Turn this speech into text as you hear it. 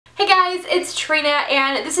guys, it's Trina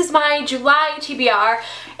and this is my July TBR,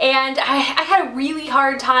 and I had a really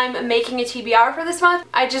hard time making a TBR for this month.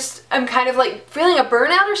 I'm kind of like feeling a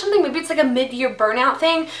burnout or something. Maybe it's like a mid-year burnout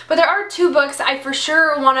thing, but there are two books I for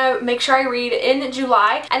sure want to make sure I read in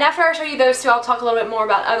July, and after I show you those two, I'll talk a little bit more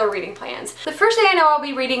about other reading plans. The first thing I know I'll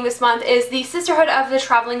be reading this month is The Sisterhood of the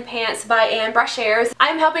Traveling Pants by Brashares.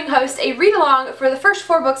 I'm helping host a read-along for the first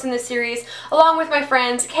 4 books in this series, along with my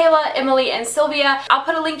friends Kayla, Emily, and Sylvia. I'll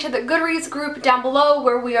put a link to the Goodreads group down below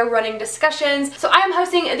where we are running discussions. So I am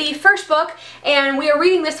hosting the first book, and we are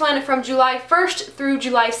reading this one from July 1st through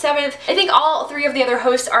July 7th. I think all 3 of the other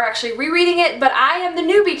hosts are actually rereading it, but I am the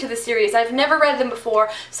newbie to the series. I've never read them before,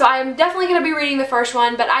 so I am definitely going to be reading the first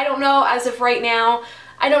one, but I don't know as of right now.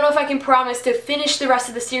 I don't know if I can promise to finish the rest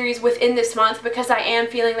of the series within this month because I am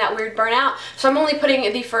feeling that weird burnout, so I'm only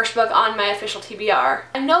putting the first book on my official TBR.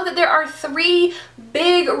 I know that there are 3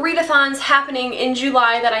 big readathons happening in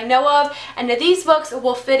July that I know of, and these books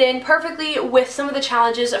will fit in perfectly with some of the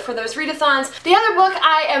challenges for those readathons. The other book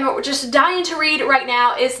I am just dying to read right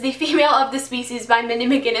now is The Female of the Species by Mindy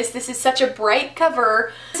McGinnis. This is such a bright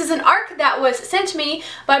cover. This is an ARC that was sent to me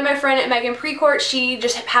by my friend Megan Precourt. She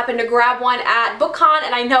just happened to grab one at BookCon,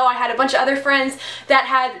 and I know I had a bunch of other friends that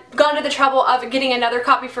had gone to the trouble of getting another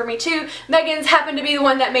copy for me too. Megan's happened to be the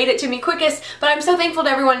one that made it to me quickest, but I'm so thankful to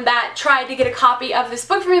everyone that tried to get a copy of this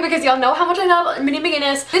book for me because y'all know how much I love Mindy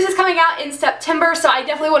McGinnis. This is coming out in September, so I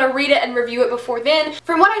definitely want to read it and review it before then.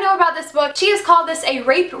 From what I know about this book, she has called this a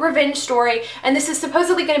rape revenge story, and this is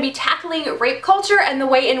supposedly going to be tackling rape culture and the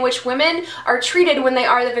way in which women are treated when they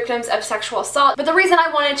are the victims of sexual assault. But the reason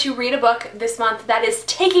I wanted to read a book this month that is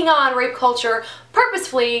taking on rape culture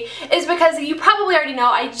purposefully is because you probably already know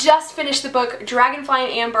I just finished the book Dragonfly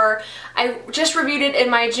and Amber. I just reviewed it in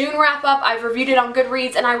my June wrap-up. I've reviewed it on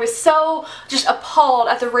Goodreads, and I was so just appalled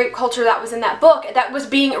at the rape culture that was in that book that was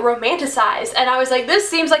being romanticized, and I was like, this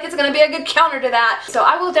seems like it's going to be a good counter to that. So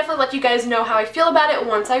I will definitely let you guys know how I feel about it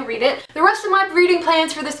once I read it. The rest of my reading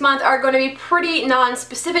plans for this month are going to be pretty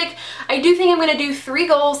non-specific. I do think I'm going to do 3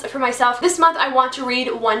 goals for myself. This month I want to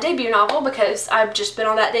read 1 debut novel because I've just been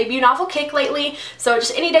on that debut novel kick lately. So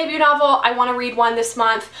just any debut novel, I want to read 1 this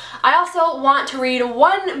month. I also want to read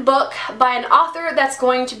 1 book by an author that's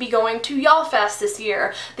going to be going to YALLFest this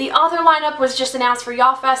year. The author lineup was just announced for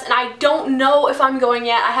YALLFest, and I don't know if I'm going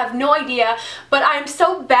yet. I have no idea, but I'm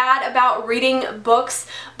so bad about reading books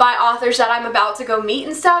by authors that I'm about to go meet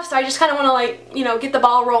and stuff, so I just kind of want to, like, you know, get the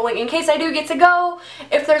ball rolling in case I do get to go.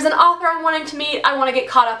 If there's an author I'm wanting to meet, I want to get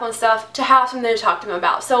caught up on stuff to have something to talk to them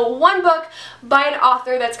about. So 1 book by an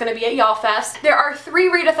author that's going to be at YALLFest. There are 3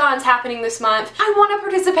 readathons happening this month. I want to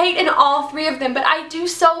participate in all 3 of them, but I do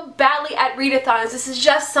so badly at readathons. This is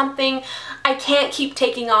just something I can't keep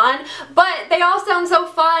taking on, but they all sound so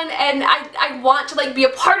fun, and I want to, like, be a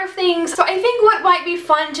part of things. So I think what might be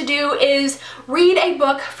fun to do is read a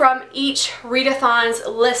book from each readathon's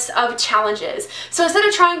list of challenges. So instead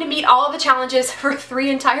of trying to meet all of the challenges for 3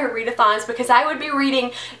 entire readathons, because I would be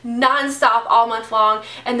reading non-stop all month long,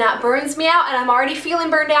 and that burns me out, and I'm already feeling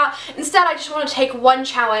burned out. Instead, I just want to take 1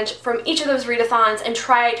 challenge from each of those readathons and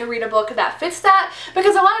try to read a book that fits that,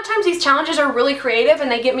 because a lot of times these challenges are really creative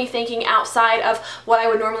and they get me thinking outside of what I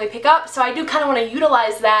would normally pick up, so I do kind of want to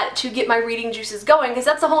utilize that to get my reading juices going, because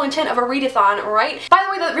that's the whole intent of a readathon, right? By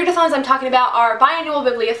the way, the readathons I'm talking about are Biannual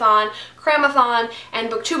Bibliothon, Cramathon,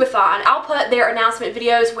 and Booktubeathon. I'll put their announcement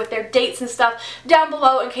videos with their dates and stuff down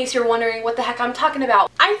below in case you're wondering what the heck I'm talking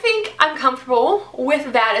about. I think I'm comfortable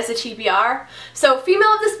with that as a TBR. So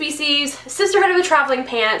Female of the Species, Sisterhood of the Traveling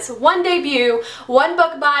Pants, 1 debut, 1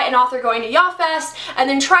 book by an author going to YALLFest, and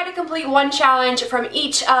then try to complete 1 challenge from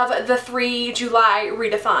each of the 3 July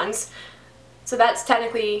readathons. So that's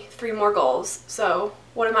technically 3 more goals. So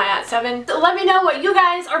what am I at, 7? So let me know what you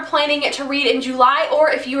guys are planning to read in July, or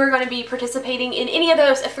if you are going to be participating in any of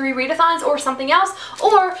those 3 readathons or something else,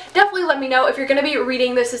 or definitely let me know if you're going to be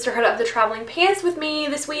reading The Sisterhood of the Traveling Pants with me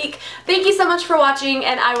this week. Thank you so much for watching,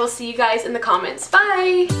 and I will see you guys in the comments.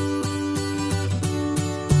 Bye!